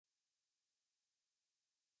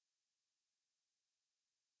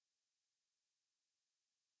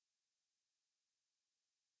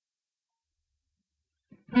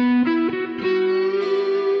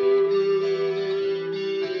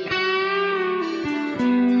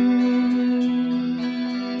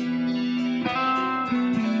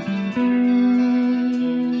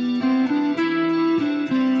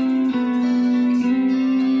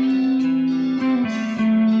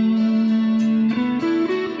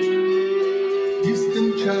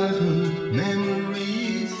childhood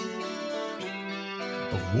memories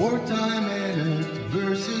of wartime and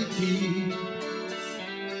adversity,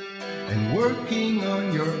 and working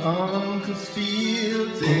on your uncle's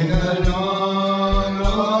fields in a long,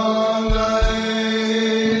 long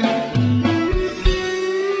life,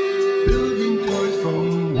 building toys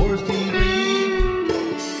from worsted green.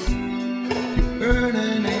 You earn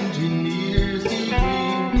an engineer's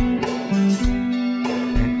degree,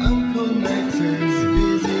 and Uncle Max has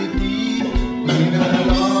visited in a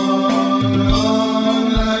long,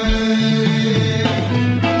 long life.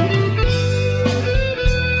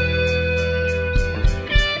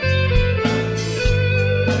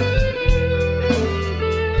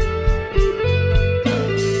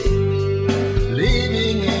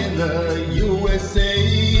 Living in the USA,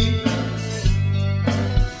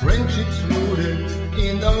 friendships rooted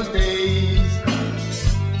in those days,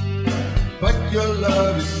 but your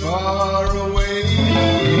love is far away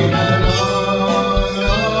in a long,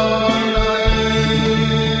 long life.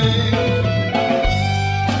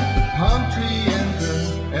 The palm tree and the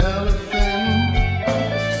elephant,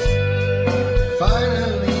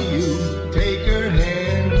 finally you take her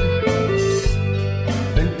hand,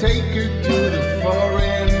 then take her to the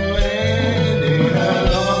foreign land in a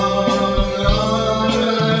long, long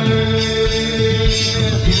life.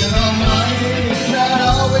 In a long life, it's not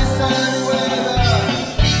always sunny weather.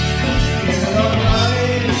 In a long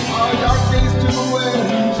life, our dark days too and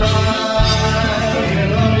dry. In a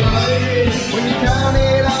long life, when you count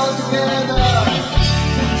it all together,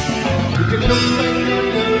 you can look back at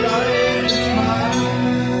the life and smile.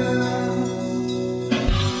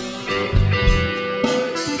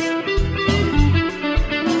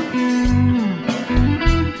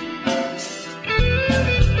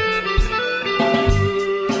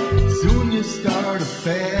 Soon you start a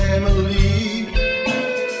family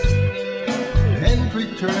and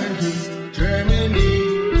return to Germany,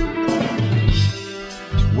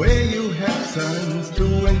 where you have sons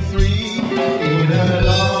 2 and 3 in a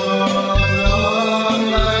long, long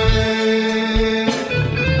life,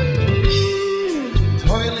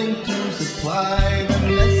 toiling to supply the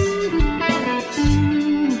nest.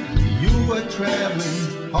 You are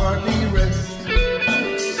traveling, hardly rest.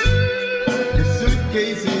 Your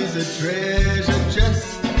suitcase is a treasure chest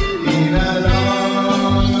in a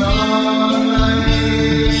long, long life.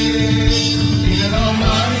 In a long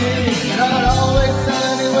life, not always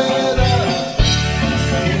sunny weather.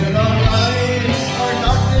 In a long life, our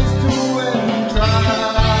dark days too and dry.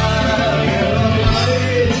 In a long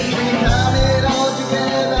life, when you count it all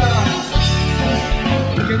together,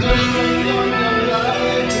 you can just bring on your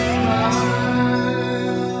life and smile.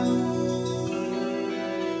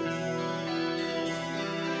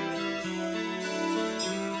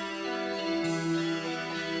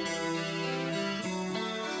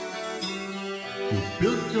 You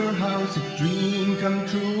built your house, a dream come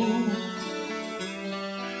true,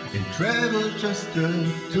 and travel just the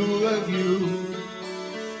 2 of you.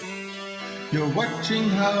 You're watching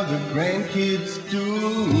how the grandkids do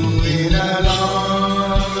in a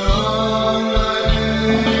long, long life.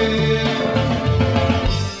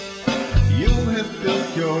 You have built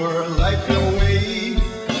your life your way.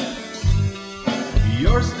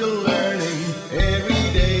 You're still learning every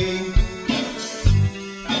day.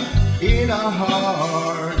 In our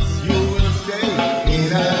hearts you will stay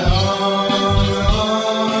in a